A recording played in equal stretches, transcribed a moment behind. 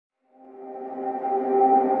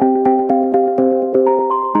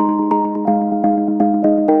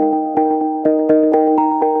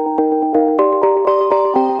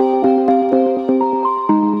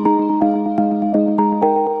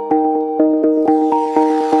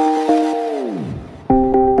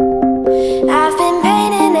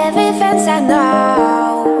fence I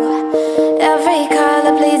know. Every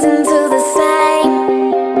color bleeds into the same.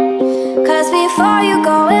 'Cause before you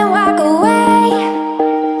go and walk away,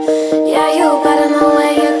 yeah, you better know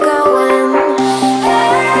where you're going.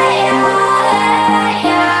 Hey, yeah,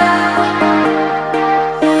 yeah.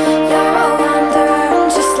 You're a wanderer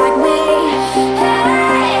just like me. Hey,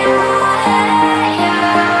 yeah, yeah.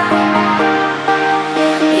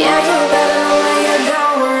 Yeah, you better know where you're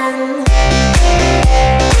going.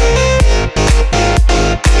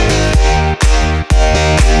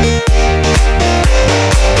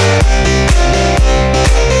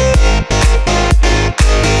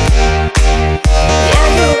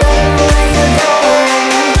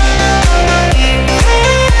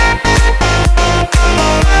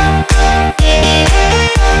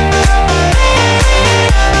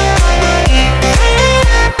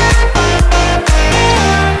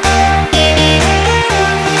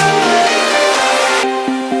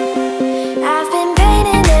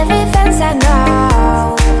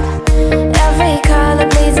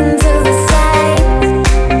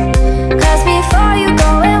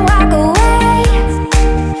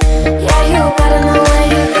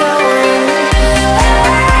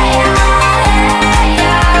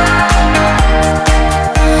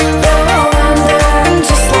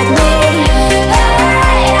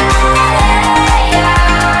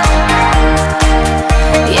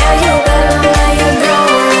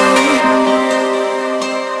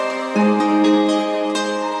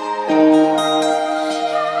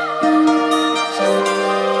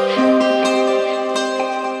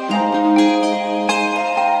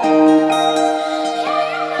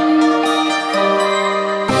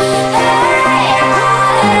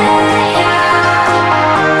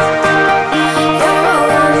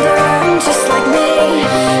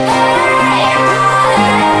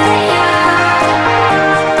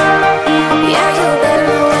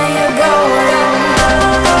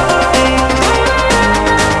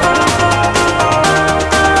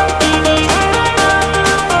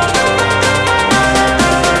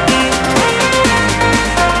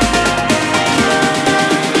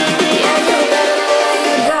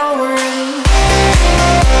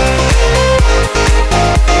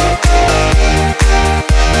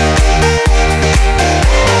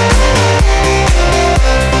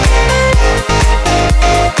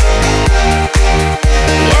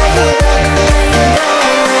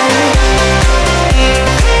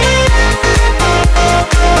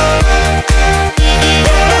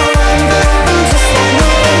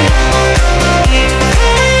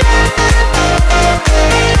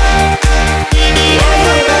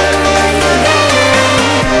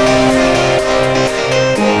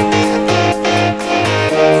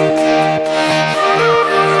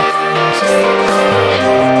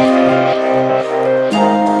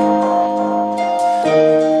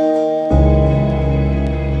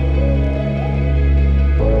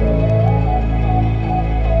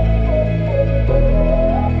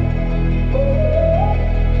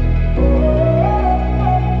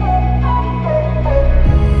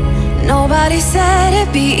 Nobody said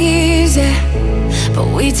it'd be easy, but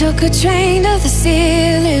we took a train to the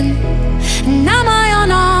ceiling. And now I'm high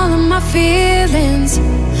on all of my feelings.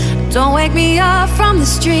 Don't wake me up from the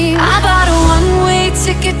stream. I bought a one-way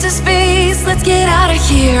ticket to space. Let's get out of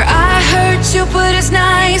here. I heard Jupiter's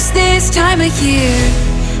nice this time of year.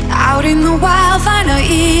 Out in the wild, find our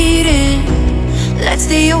eating. Let's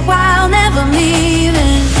stay a while, never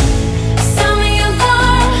leaving. Sound the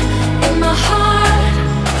alarm in my heart.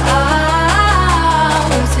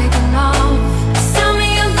 We're taking off. Sound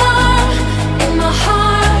the alarm in my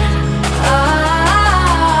heart.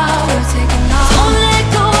 We're taking off. Don't let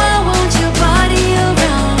go, I want your body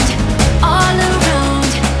around, all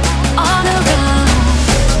around, all around.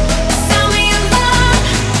 Sound the alarm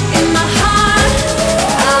in my heart.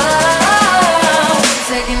 We're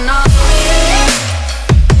taking off.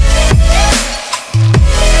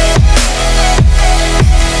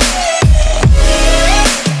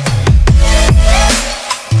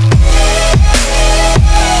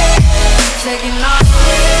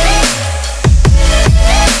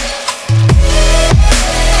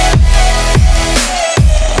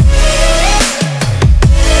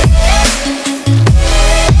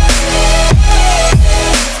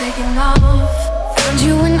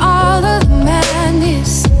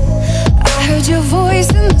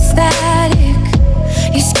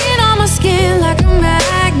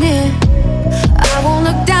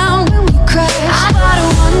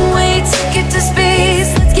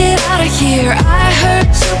 I heard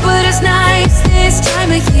Jupiter's nice this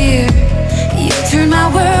time of year. You turn my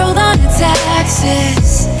world on its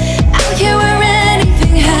axis. Out here where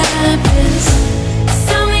anything happens.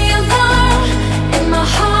 Sound the alarm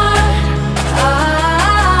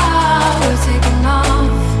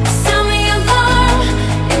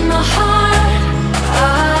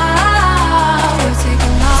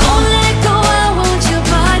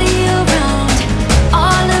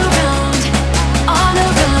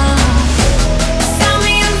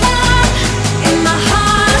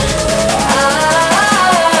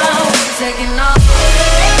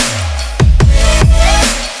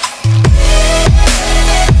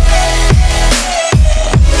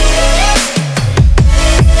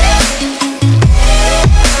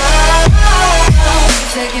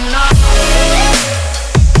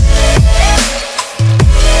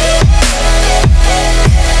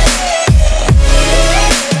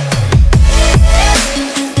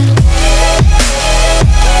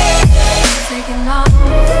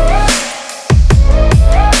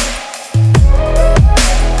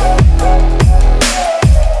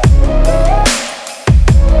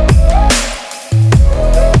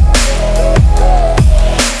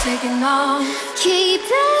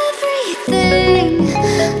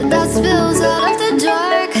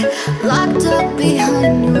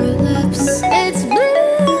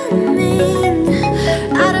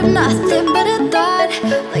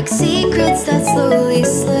hands that slowly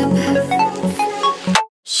slip.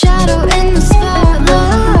 Shadow in the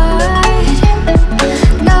spotlight,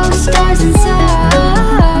 no stars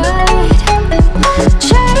inside,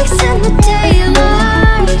 chasing the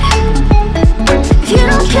daylight. If you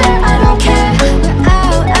don't care, I don't care. We're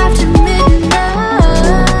out after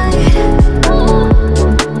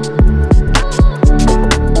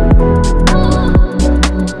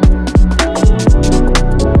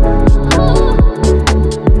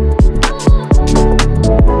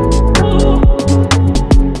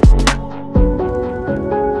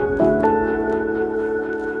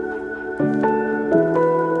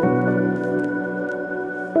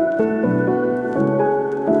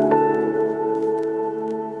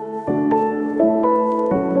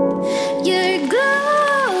You're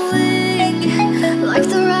glowing like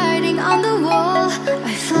the writing on the wall.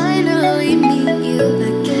 I finally meet you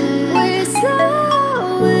again. We're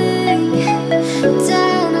slowing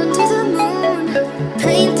down under the moon,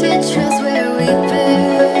 painted trails where we've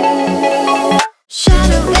been.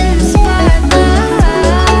 Shadow in the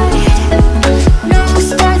spotlight, no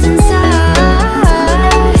stars inside,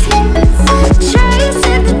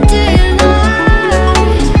 chasing the daylight.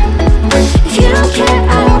 If you don't care,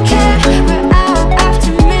 I don't care. We're out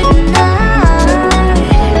after midnight.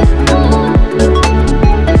 We're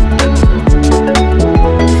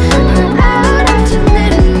out after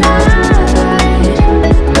midnight.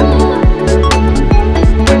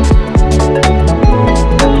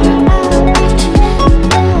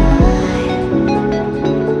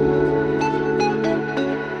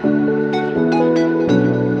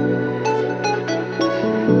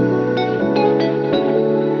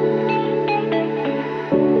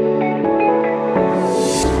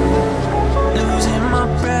 Losing my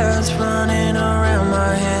breath, running around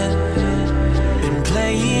my head. Been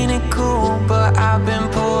playing it cool, but I've been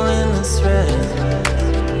pulling the thread.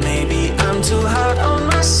 Maybe I'm too hard on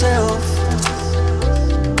myself,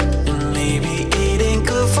 and maybe it ain't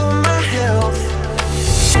good for my health.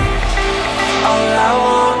 All I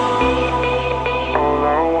want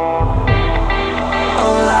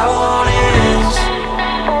is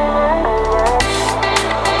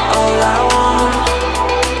all I want.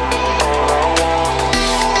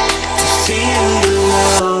 Feel your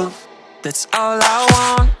love, that's all I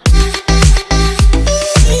want.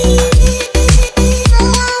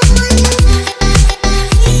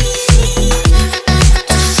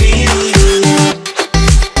 Feel your love.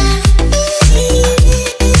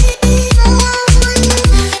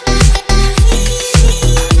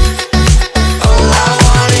 All I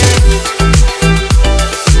want is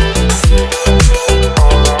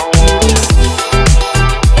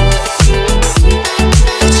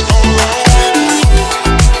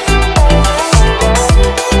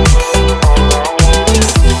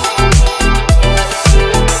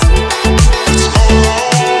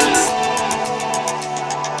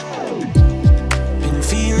been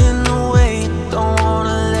feeling the weight, don't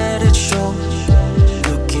wanna let it show.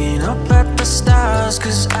 Looking up at the stars,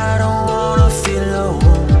 cause I don't wanna feel low.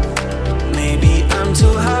 Maybe I'm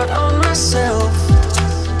too hard on myself,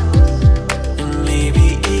 and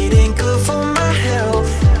maybe it ain't good for my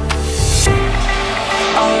health.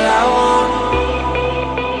 All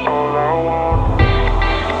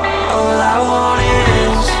I want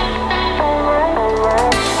is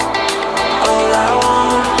all I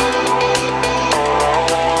want.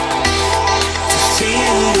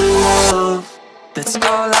 Feel your love, that's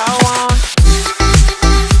all I want.